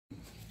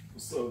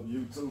What's up,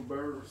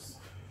 YouTubers?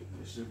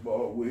 It's your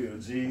boy Will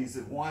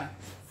Jeezy1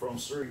 from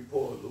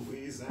Shreveport,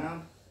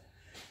 Louisiana.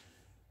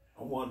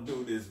 I want to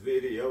do this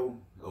video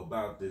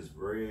about this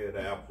red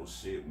apple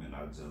shipment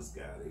I just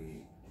got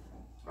in.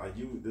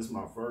 This is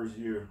my first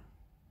year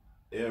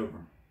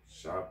ever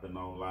shopping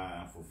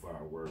online for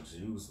fireworks.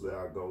 Usually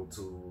I go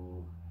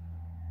to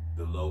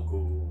the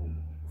local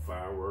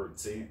firework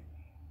tent,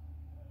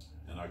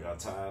 and I got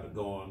tired of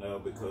going there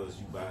because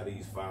you buy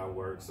these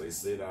fireworks, they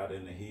sit out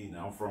in the heat.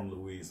 Now I'm from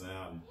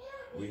Louisiana.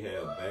 We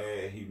have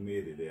bad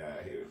humidity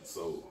out here.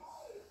 So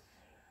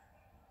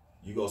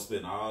you go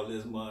spend all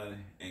this money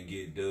and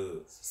get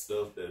duds,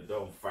 stuff that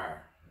don't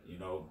fire, you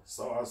know.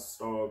 So I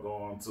started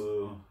going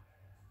to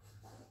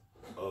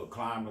a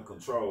climate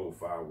control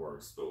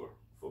fireworks store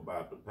for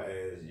about the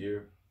past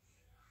year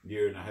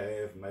and a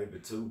half, maybe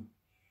two.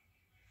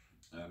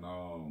 And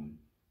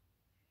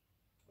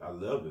I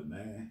love it,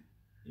 man.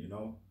 You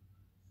know,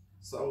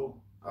 so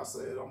I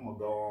said I'm gonna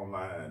go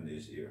online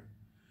this year.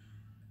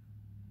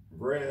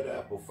 Red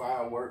apple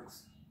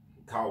fireworks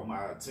caught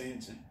my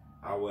attention.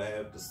 I would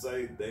have to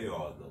say they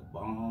are the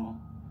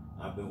bomb.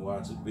 I've been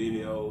watching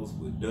videos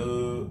with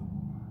Doug.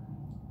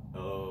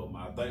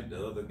 I think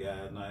the other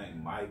guy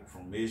named Mike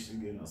from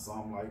Michigan or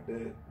something like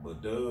that.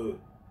 But Doug,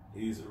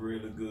 he's a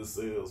really good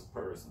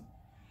salesperson.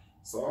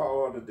 So I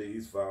ordered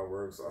these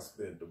fireworks. I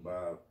spent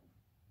about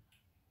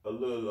a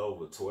little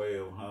over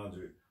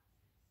 $1,200.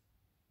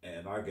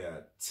 And I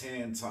got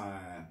 10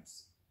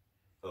 times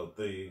of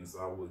things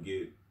I would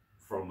get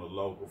from the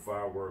local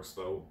fireworks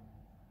store,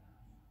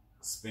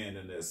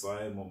 spending that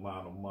same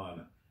amount of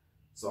money.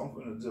 So I'm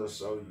gonna just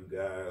show you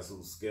guys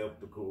who's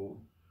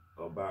skeptical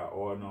about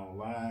ordering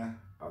online.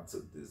 I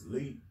took this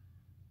leap,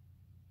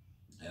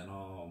 and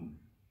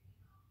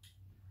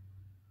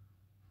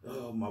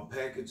my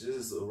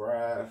packages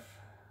arrived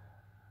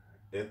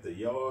at the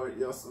yard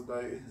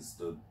yesterday. It's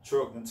the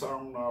trucking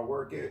terminal I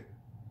work at.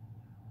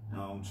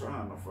 I'm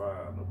trying to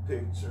find a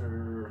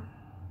picture.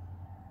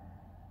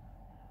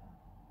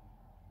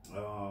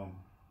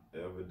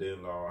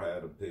 Evidently I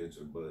had a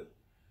picture, but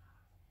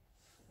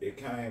it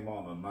came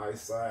on a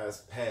nice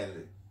size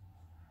pallet,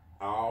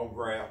 all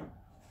wrapped,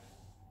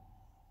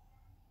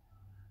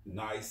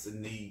 nice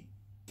and neat.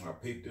 I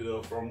picked it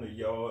up from the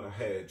yard. I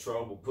had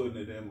trouble putting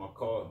it in my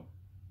car,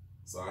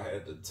 so I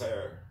had to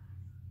tear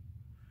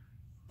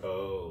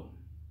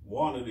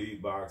one of these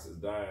boxes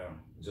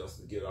down just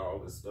to get all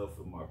this stuff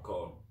in my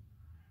car.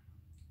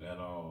 And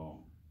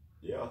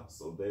yeah,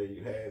 so there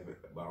you have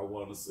it. But I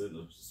want to send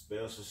a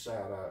special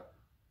shout out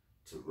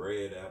to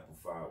Red Apple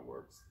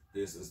Fireworks.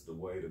 This is the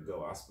way to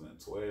go. I spent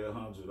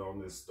 $1,200 on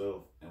this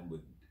stuff,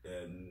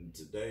 and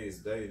today's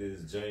date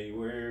is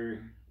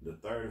January the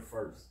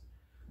 31st.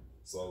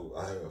 So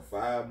I have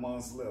 5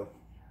 months left,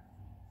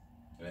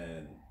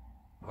 and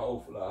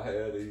hopefully I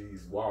have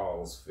these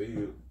walls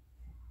filled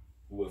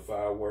with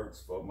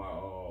fireworks for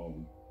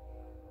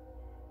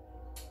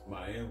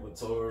my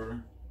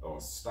inventory, or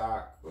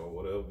stock, or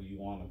whatever you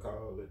want to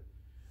call it.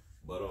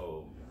 But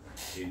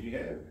here you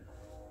have it.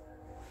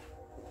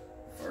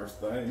 First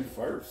thing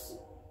first.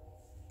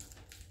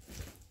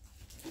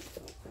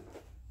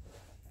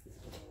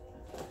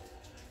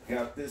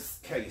 Got this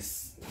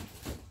case,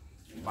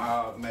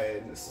 Mild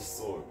Madness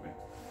assortment.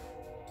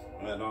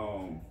 And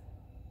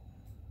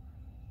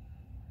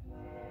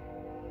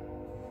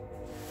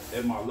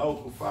at my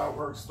local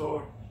fireworks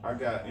store, I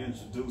got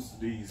introduced to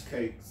these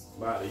cakes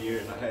about 1.5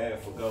 years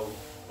ago,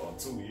 or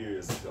 2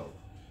 years ago.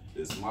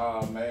 This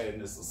Mild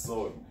Madness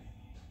assortment,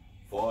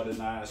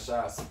 49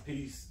 shots a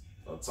piece,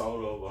 a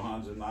total of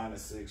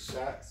 196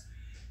 shots.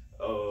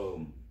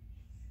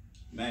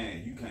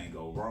 Man, you can't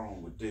go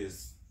wrong with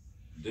this.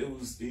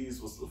 These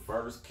was the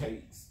first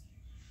cakes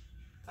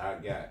I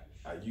got.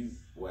 I used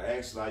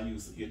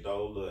to get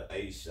those little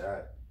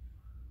 8-shot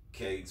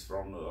cakes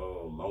from the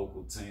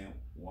local tent,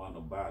 one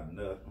about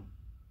nothing.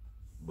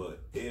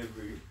 But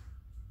every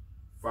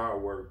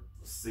firework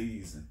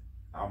season,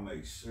 I'll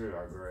make sure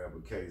I grab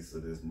a case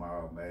of this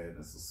Mild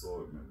Madness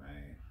assortment,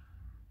 man.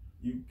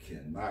 You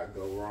cannot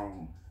go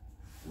wrong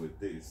with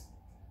this.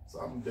 So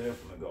I'm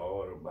definitely gonna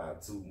order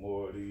about 2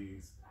 more of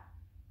these.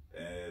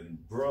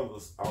 And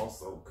Brothers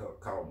also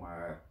caught my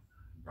eye.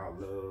 I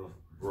love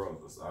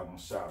Brothers. I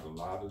don't shot a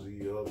lot of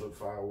the other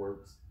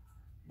fireworks,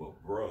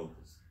 but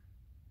Brothers,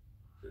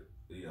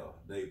 yeah,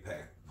 they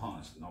pack a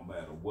punch no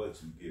matter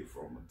what you get,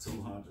 from a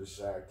 200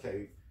 shot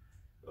cake,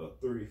 a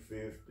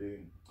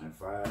 350, and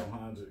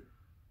 500.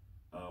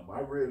 I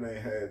really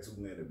ain't had too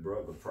many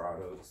Brother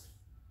products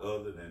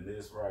other than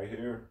this right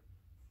here,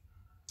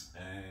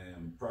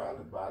 and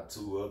probably about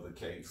 2 other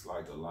cakes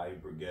like a Light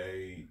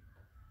Brigade.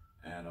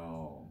 And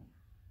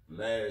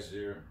last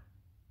year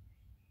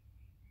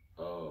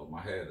I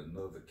had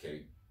another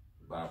cake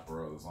by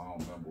Brothers. I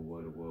don't remember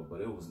what it was,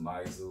 but it was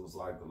nice. It was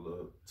like a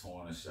little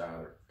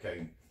 20-shot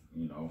cake,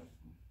 you know.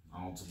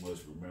 I don't too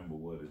much remember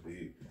what it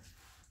did,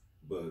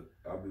 but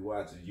I'll be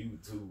watching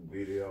YouTube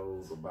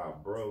videos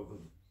about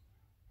Brothers,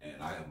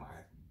 and I have my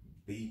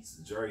Beats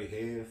Dre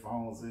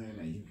headphones in,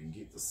 and you can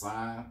get the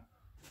sign.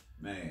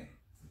 Man,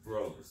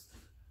 Brothers,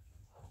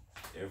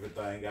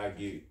 Everything I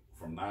get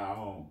from now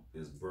on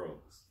is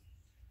brothers.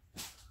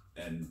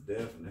 And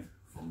definitely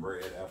from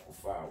Red Apple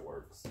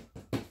Fireworks.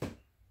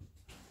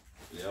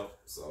 Yep,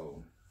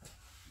 so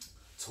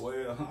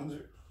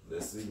 1,200.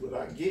 Let's see what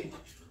I get.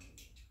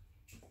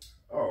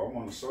 Oh, I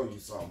want to show you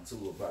something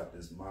too about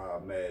this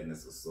Mob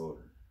Madness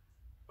assortment.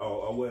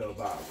 Oh, well,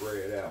 about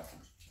Red Apple.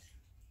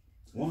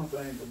 One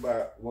thing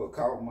about what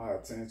caught my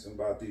attention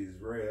about these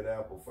Red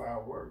Apple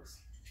Fireworks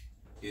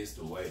is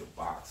the way the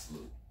box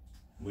look.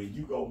 When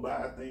you go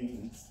buy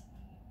things,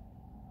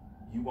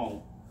 you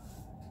want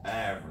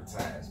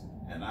advertisement.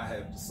 And I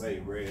have to say,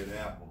 Red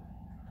Apple,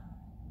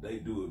 they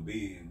do it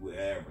big with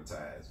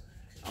advertising.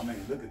 I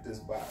mean, look at this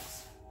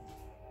box.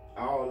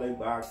 All their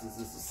boxes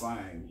is the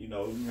same. You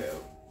know, you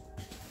have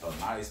a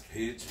nice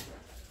picture.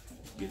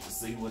 Get to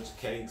see what your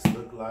cakes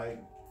look like.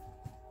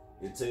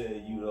 It tell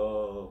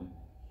you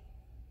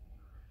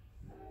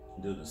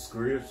the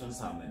descriptions,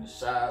 how many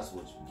shots,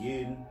 what you're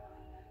getting,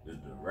 the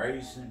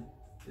duration.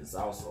 It's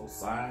also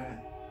signed.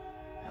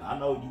 And I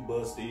know you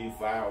bust these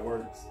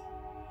fireworks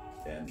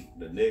and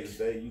the next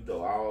day you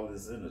throw all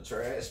this in the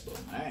trash, but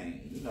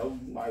man, you know,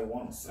 you might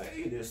want to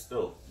save this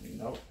stuff, you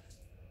know.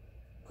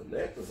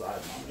 Collector's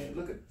item. I mean,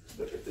 look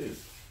at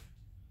this.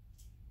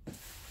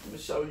 Let me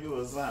show you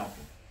an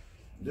example.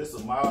 This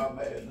is Mob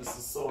Madness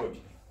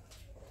assortment.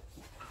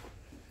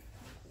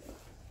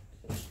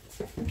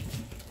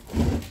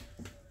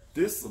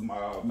 This is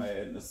Mob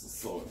Madness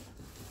assortment.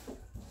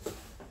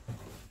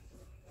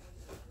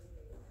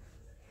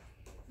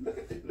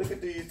 Look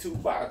at these two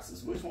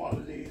boxes. Which one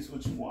of these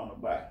would you want to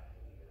buy?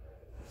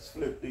 Let's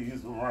flip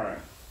these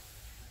around.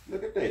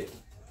 Look at that.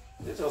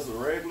 It's just a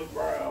regular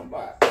brown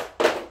box.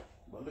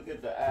 But look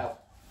at the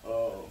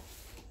Apple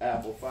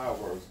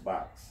Fireworks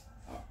box.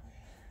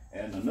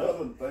 And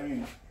another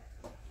thing,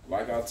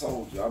 like I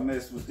told you, I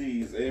mess with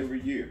these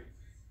every year.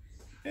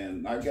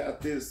 And I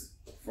got this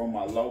from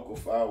my local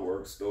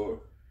fireworks store.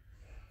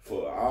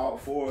 For all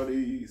four of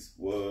these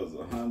was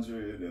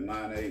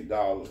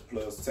 $198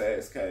 plus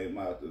tax came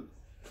out to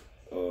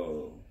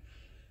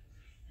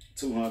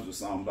 $200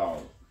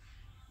 something.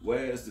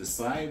 Whereas the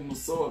same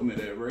assortment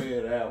at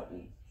Red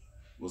Apple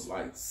was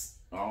like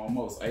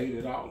almost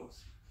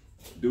 $80.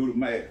 Do the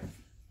math.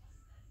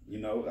 You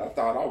know, I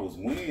thought I was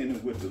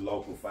winning with the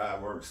local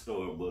fireworks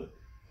store, but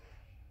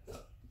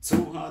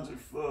 $200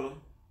 for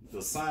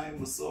the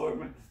same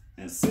assortment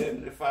and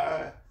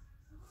 $75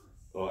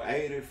 or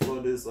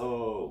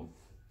 $80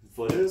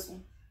 for this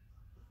one.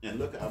 And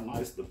look how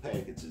nice the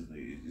packaging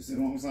is. You see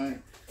what I'm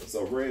saying?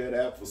 So Red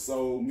Apple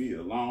sold me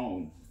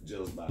alone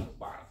just by the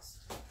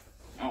box.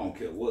 I don't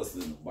care what's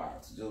in the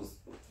box, just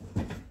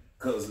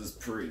cause it's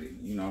pretty,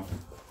 you know.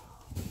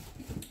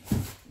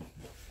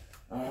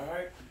 All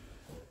right.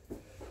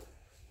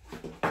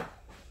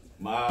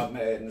 Mob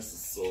Madness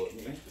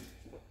assortment.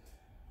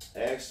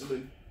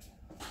 Actually,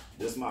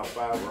 this is my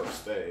fireworks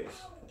stash.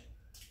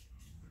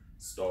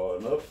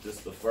 Starting up, this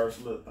is the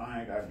first little thing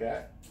I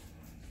got.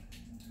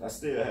 I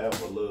still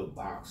have a little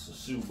box, a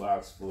shoe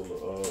box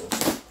full of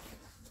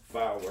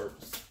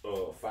fireworks,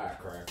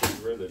 firecrackers,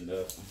 really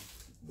nothing.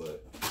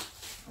 But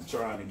I'm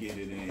trying to get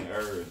it in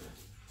early.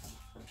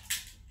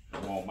 I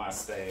want my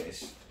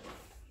stash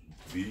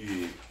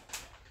big.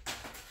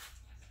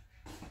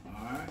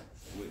 Alright,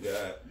 we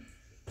got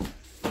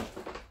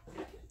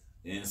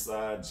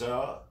inside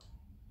job,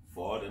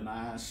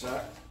 49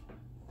 shot.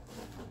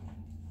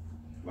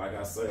 Like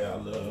I say, I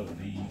love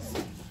these.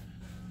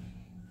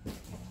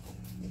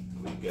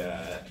 We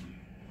got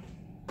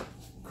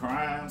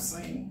crime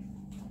scene,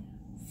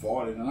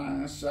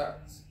 49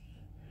 shots.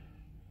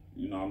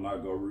 You know, I'm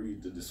not gonna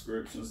read the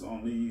descriptions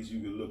on these. You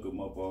can look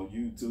them up on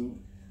YouTube.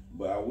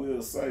 But I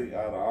will say,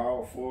 out of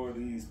all four of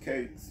these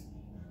cakes,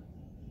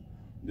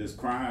 this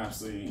crime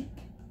scene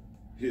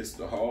hits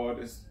the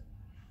hardest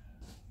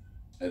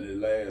and it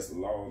lasts a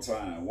long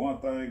time. One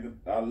thing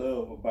I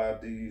love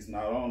about these,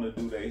 not only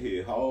do they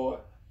hit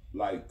hard,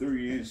 like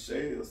 3-inch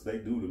shells, they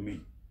do to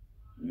me.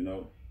 You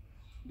know,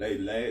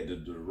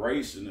 the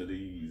duration of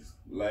these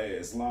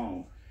lasts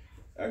long.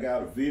 I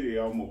got a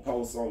video I'm gonna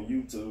post on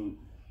YouTube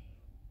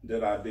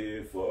that I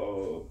did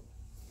for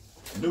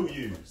New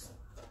Year's.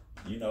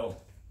 You know,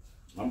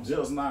 I'm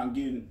just not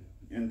getting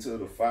into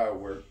the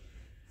firework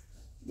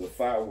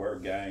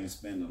game,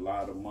 spending a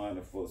lot of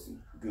money for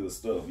some good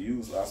stuff.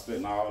 Usually I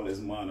spend all this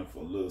money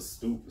for little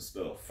stupid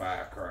stuff,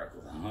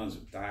 firecrackers,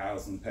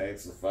 100,000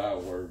 packs of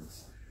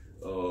fireworks,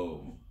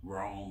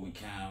 Roman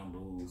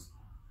candles,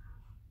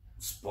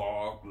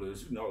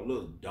 sparklers, you know,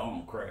 little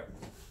dumb crap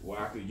where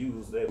I could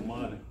use that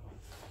money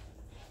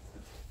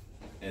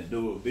and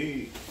do it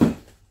big.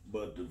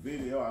 But the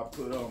video I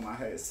put on, I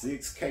had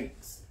 6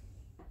 cakes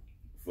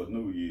for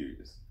New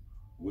Year's,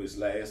 which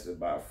lasted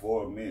about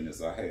 4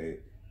 minutes. I had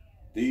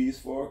these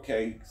 4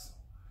 cakes,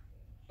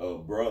 a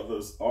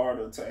brother's art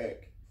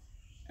attack,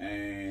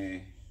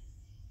 and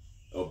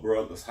a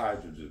brother's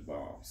hydrogen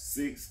bomb.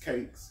 6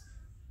 cakes.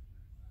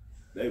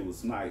 They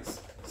was nice.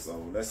 So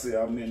let's see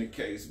how many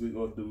cakes we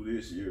gonna do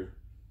this year,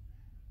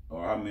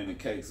 or how many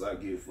cakes I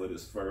get for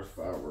this first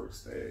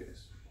fireworks stash.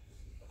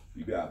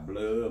 You got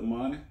blood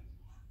money.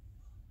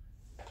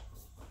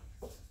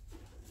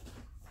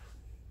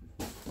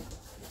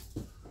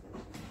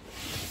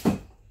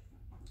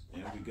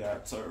 And we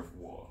got turf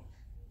war.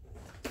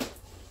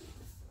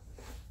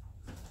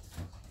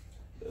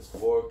 That's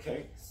 4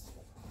 cakes.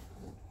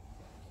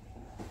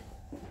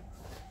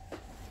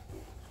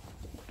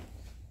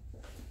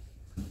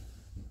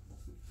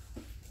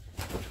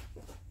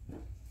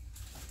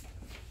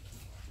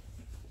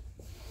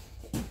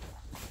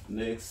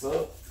 Next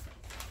up,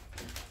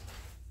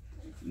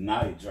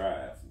 Night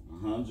Drive,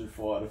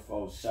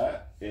 144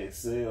 shot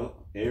XL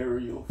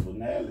aerial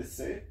finale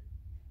set.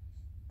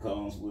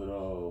 Comes with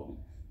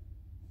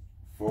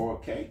 4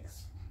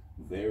 cakes,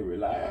 very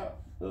loud,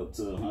 up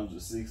to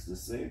 160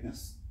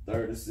 seconds,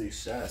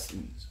 36 shots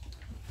each.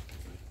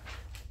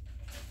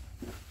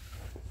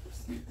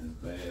 Let's get this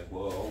bad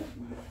boy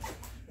open.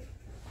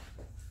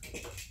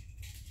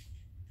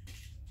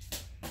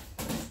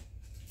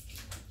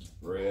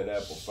 Red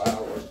Apple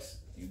Fireworks,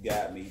 you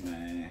got me,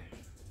 man.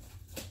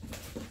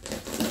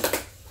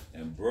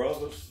 And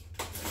brothers,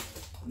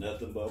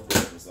 nothing but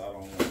brothers. I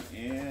don't want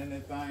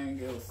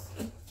anything else.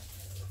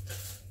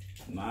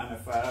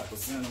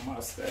 95% of my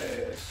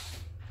stash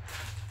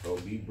go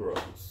be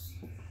brothers.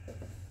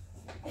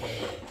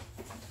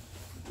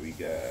 We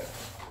got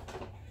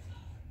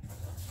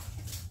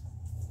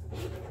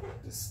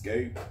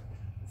Escape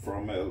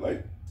from LA.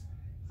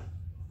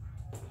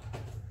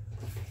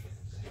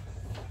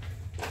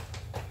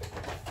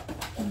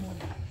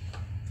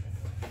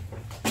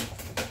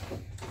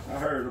 I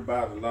heard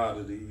about a lot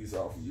of these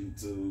off of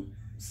YouTube.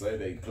 Say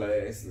they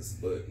classless,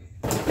 but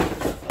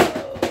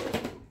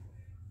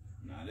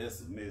now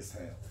that's a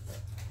mishap.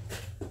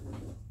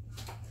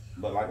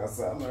 But like I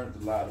said, I learned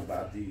a lot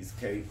about these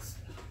cakes.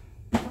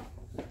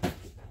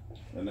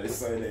 And they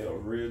say they're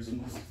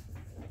originals,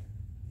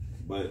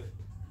 but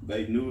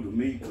they new to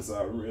me because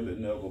I really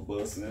never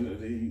bust into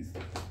these.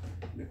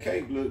 The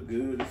cake look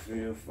good, it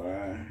feel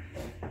fine.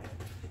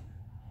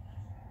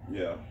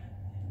 Yeah,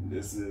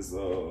 this is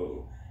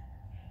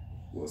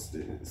what's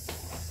this?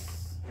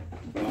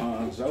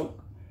 Blonde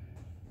Joke.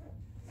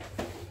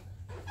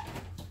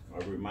 I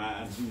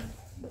remind you,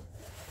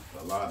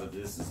 a lot of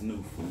this is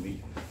new for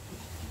me.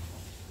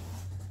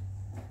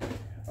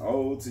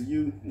 Old to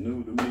you,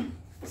 new to me.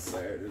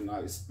 Saturday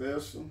Night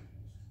Special.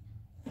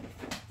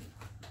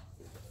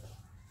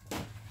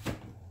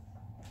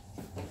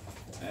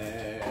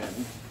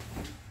 And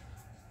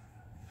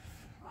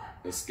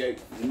Escape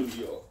from New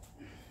York.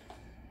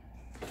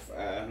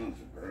 500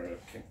 gram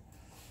cake.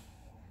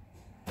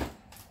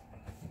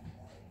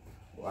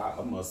 Wow,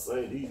 I must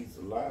say these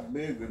are a lot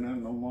bigger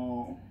than the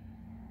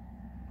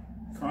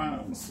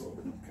crime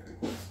assortment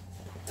cakes.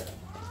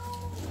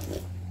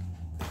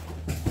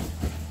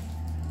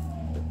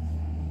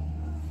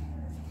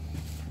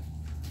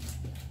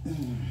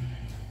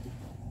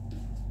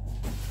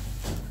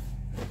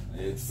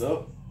 Next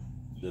up,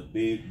 the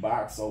big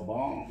box of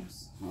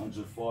bombs,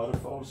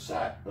 144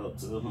 shot, up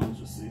to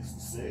 160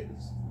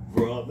 seconds.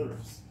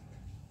 Brothers.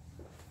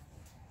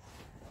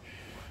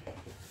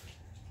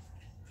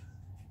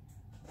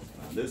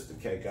 Now, this is the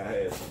cake I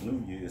had for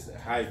New Year's, the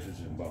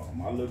hydrogen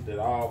bomb. I looked at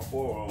all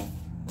 4 of them,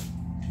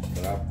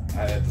 but I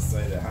had to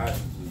say the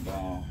hydrogen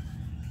bomb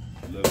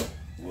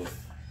was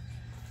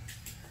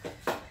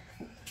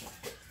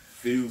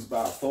fused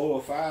about 4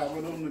 or 5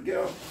 of them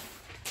together.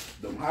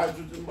 Them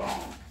hydrogen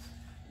bombs.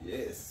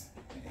 Yes.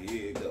 And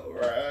here you go,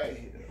 right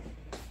here.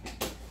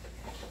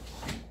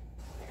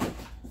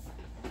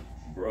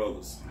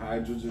 Brothers,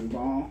 hydrogen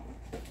bomb.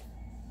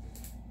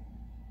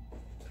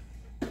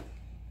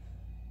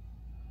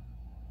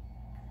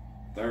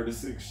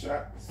 $36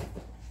 shots.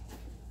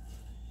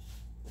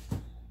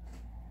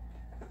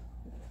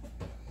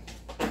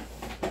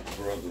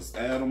 Brothers,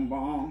 atom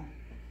bomb.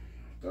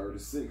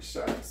 36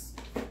 shots.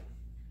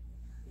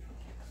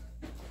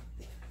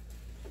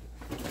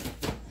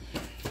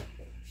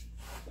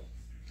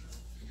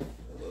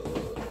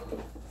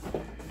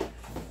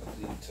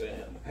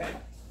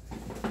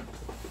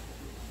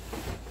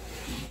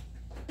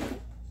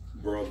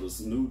 Brothers,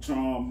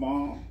 neutron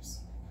bombs.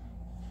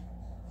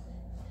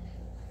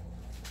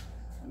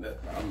 And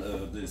I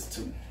love this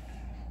too.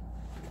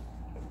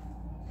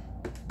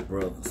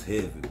 Brothers,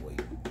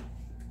 heavyweight.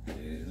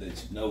 Yeah,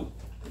 let you know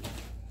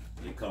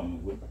they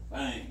coming with the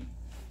bang.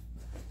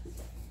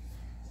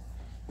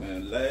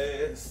 And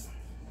last,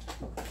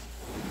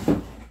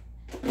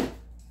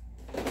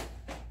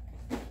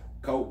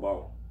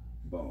 cobalt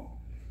bomb.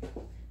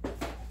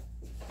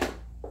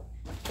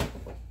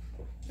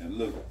 And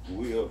look,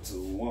 we up to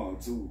 1,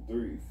 2,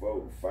 3,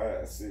 4,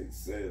 5, 6,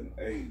 7,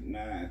 8,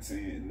 9,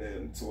 10,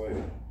 11,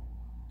 12.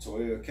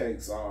 12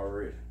 cakes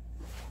already.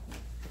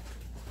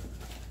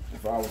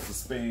 If I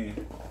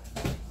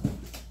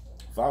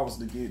was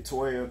to get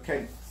 12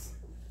 cakes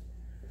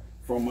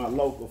from my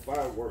local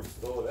fireworks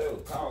store, that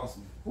would cost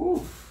me,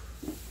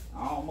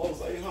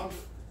 almost $800.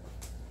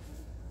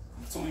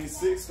 Between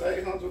 $600 to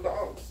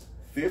 $800.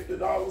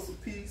 $50 a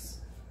piece,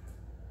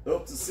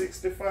 up to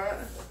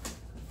 $65.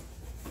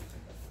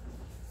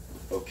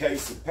 a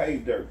case of pay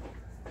dirt.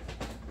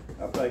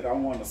 I think I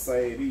want to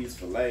save these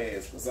for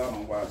last because I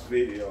don't watch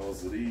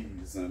videos of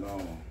these. And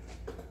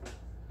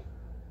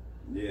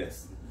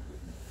yes,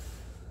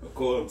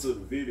 according to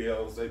the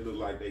videos, they look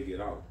like they get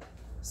out.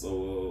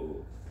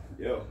 So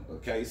yeah, a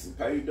case of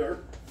pay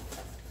dirt.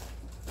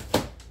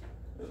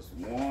 That's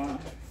 1,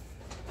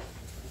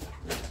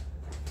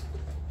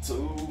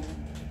 2.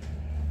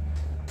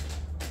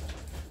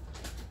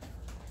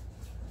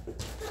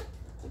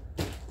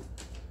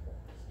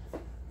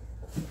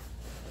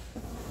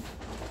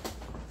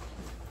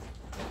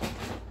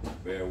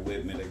 Bear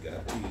with me, they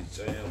got these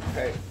jam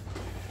packed.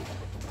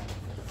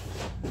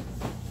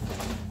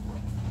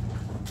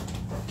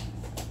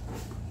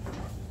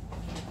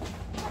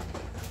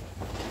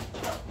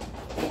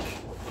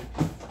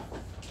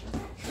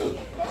 Good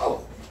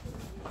Lord.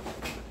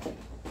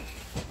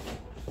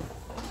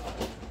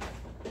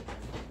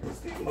 Let's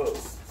get little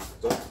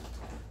stuff.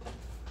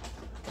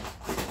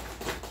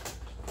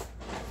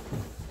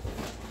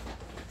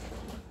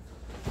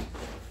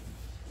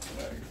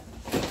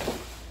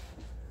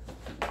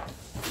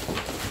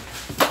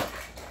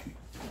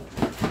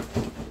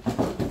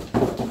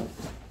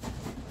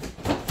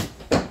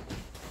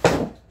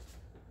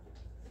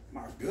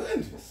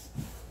 Goodness.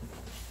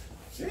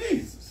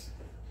 Jesus.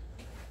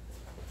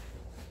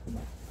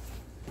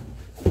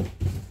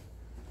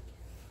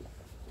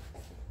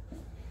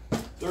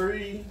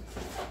 Three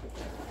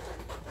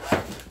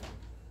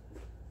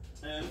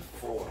and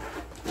 4.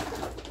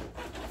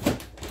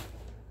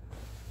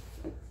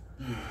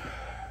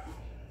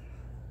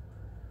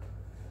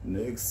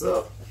 Next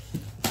up.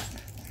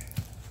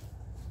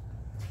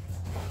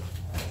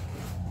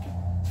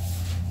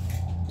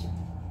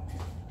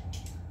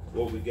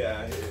 What we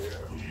got here?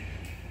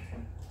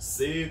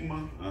 Sigma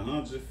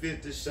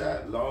 150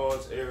 shot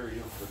large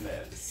area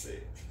finale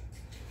set.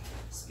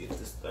 Let's get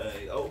this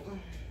thing open.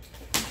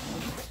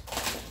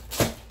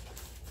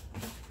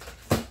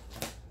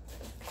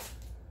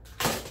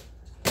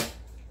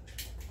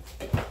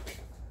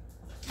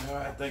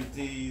 I think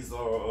these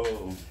are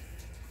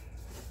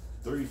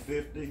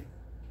 350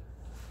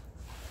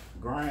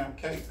 gram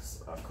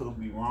cakes. I could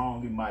be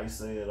wrong. You might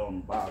say it on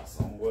the box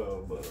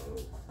somewhere, but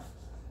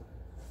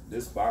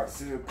this box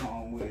here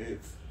comes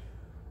with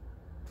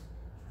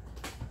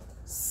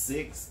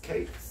 6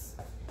 cakes.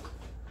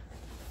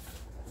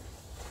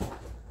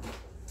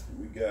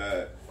 We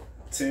got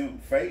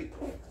Temp Fate.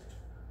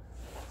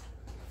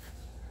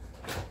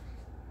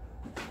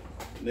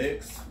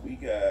 Next, we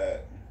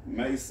got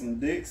Mason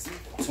Dixie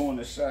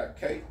 20 shot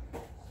cake.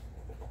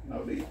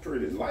 No, these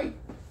pretty light,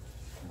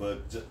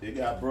 but it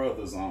got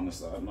brothers on it,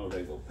 so I know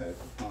they go pack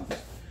a punch.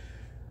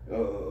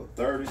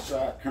 30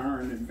 shot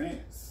current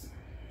events.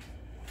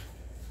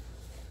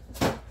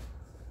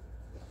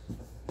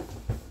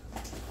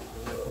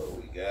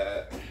 We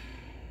got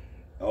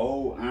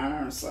old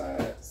iron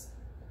sides,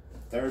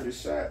 30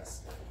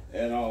 shots.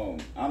 And I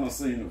done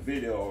seen a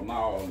video on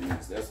all of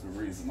these. That's the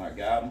reason I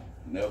got them.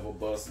 Never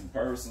bust them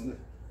personally,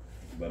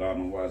 but I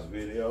don't watch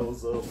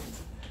videos of them.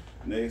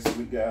 Next,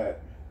 we got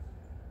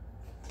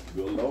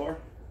Galore.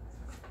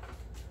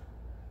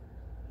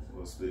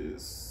 What's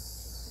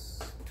this?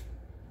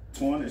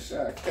 20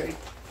 shot cake.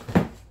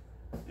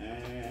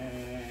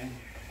 And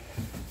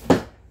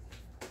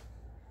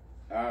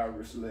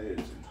Irish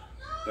Legend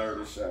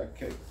 30 shot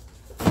cake.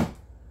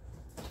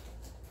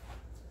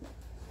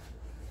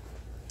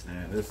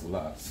 Man, this is a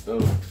lot of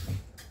stuff.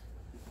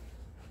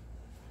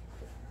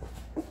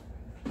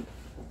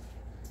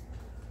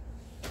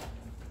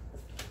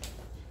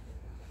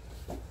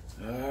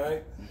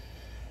 Alright.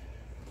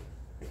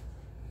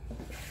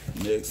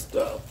 Next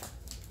up,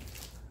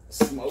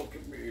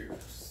 smoking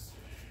mirrors.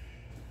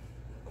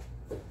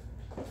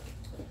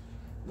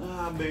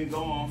 Now I've been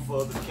going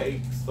for the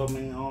cakes,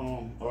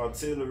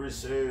 artillery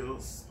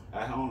shells.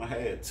 I only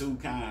had 2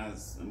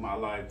 kinds in my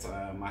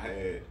lifetime. I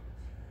had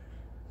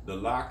the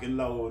lock and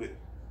loaded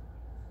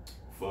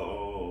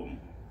for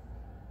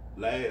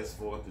last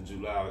 4th of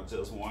July,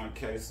 just 1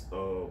 case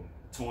of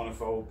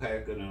 24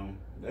 pack of them.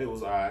 They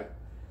was alright.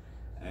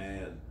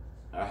 And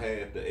I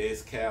had the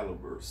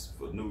Excaliburs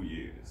for New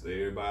Year's.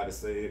 Everybody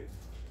said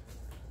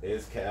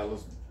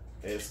Excaliburs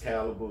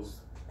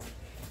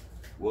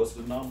was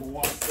the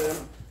 #1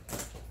 seller.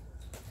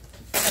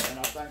 And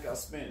I think I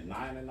spent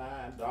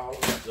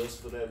 $99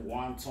 just for that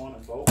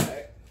 124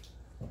 pack.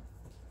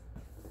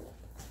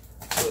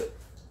 But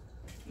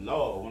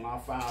Lord, when I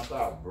found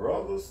out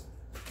brothers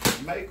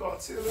make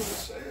artillery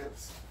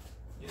shells,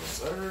 yes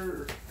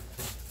sir.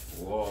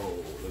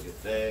 Whoa, look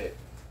at that.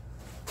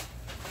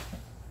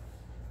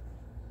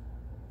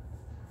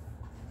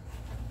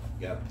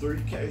 Got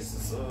 3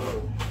 cases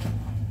of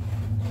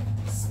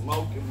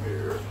smoke and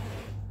mirror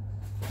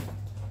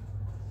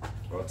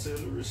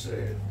artillery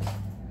shell.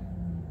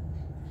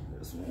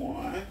 There's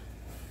 1.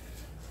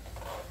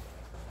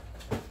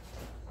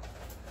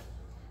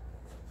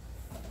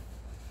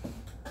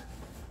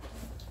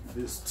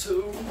 This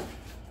 2.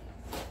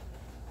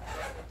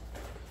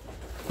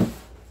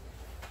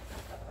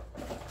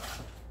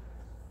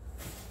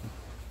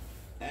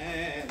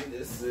 And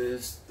this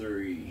is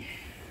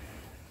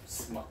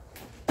Small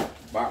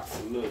box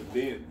a little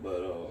bit,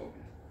 but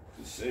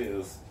the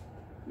shells,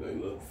 they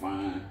look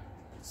fine.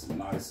 Some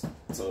nice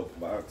tough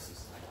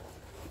boxes.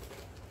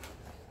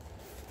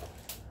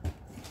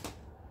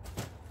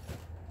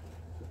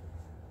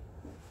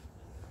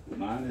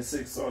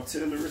 '96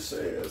 artillery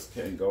shells,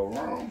 can't go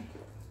wrong.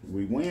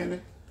 We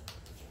winning.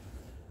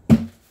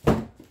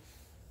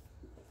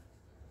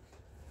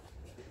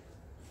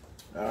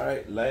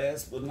 Alright,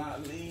 last but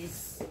not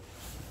least,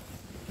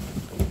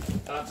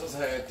 I just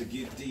had to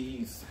get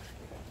these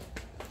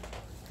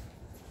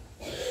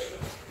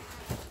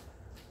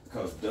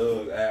because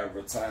Doug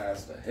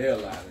advertised the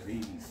hell out of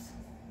these.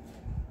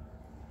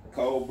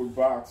 Cobra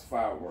box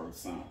firework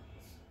sounds.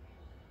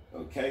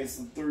 A case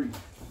of 3.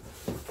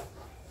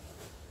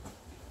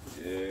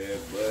 Yeah,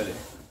 buddy.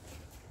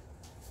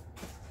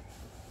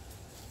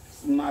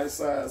 Some nice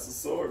size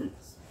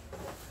assortments.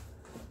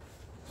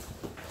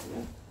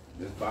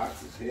 This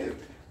box is heavy.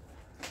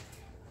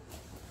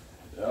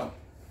 Yeah.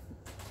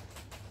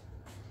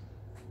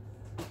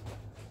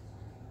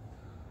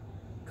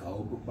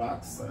 Cobra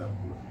box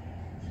sampler.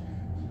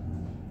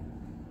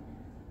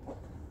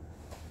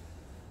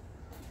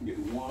 Get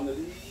one of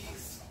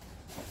these.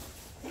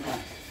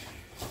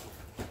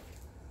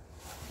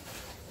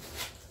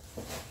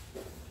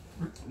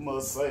 I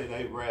must say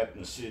they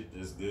wrapping the shit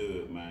this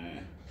good,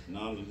 man.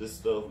 None of this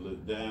stuff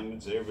look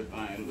damaged.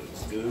 Everything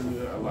looks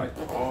good. I like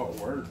the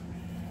artwork.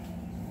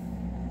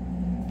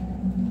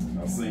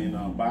 I seen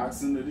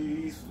unboxing of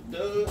these for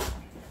Doug.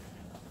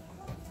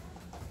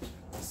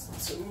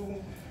 That's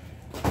 2.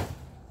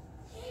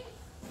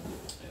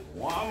 And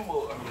 1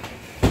 more.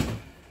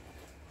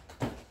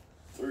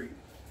 3.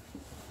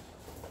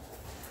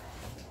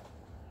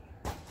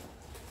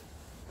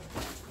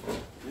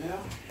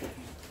 Yeah.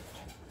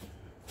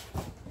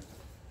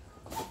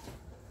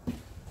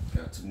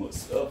 Got too much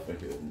stuff in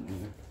here,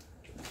 man.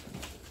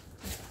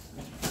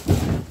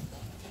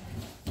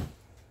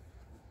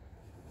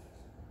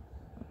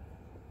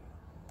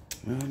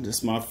 Well, this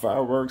is my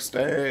firework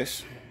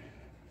stash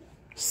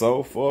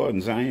so far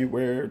in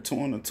January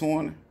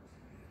 2020.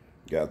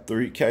 Got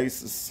 3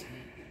 cases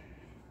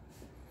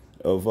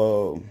of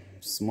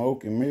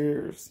smoke and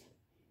mirrors.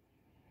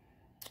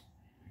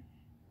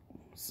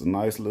 It's a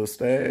nice little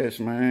stash,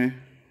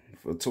 man.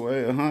 For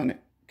 $1,200,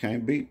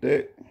 can't beat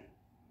that.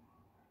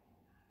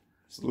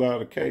 It's a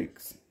lot of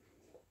cakes.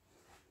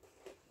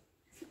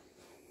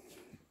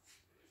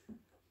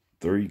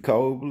 3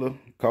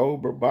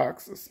 Cobra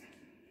boxes.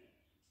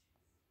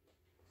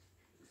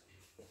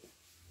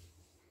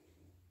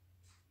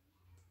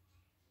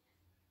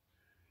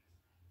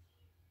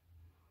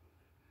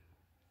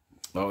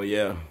 Oh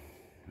yeah,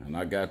 and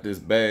I got this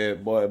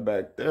bad boy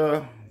back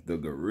there, the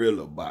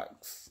Gorilla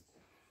box.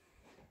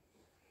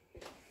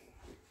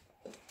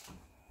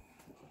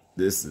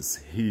 This is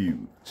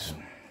huge.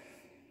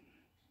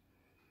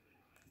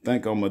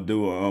 Think I'm gonna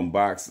do an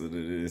unboxing of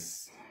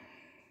this.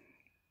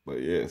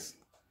 But yes,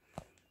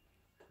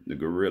 the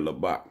Gorilla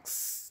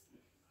box.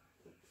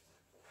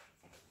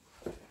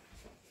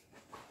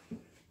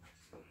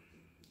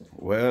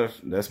 Well,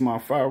 that's my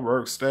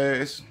fireworks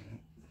stash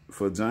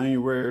for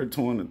January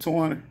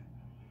 2020.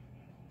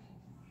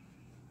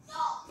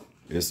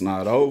 It's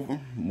not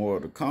over. More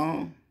to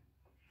come.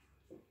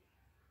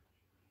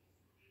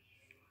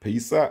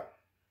 Peace out.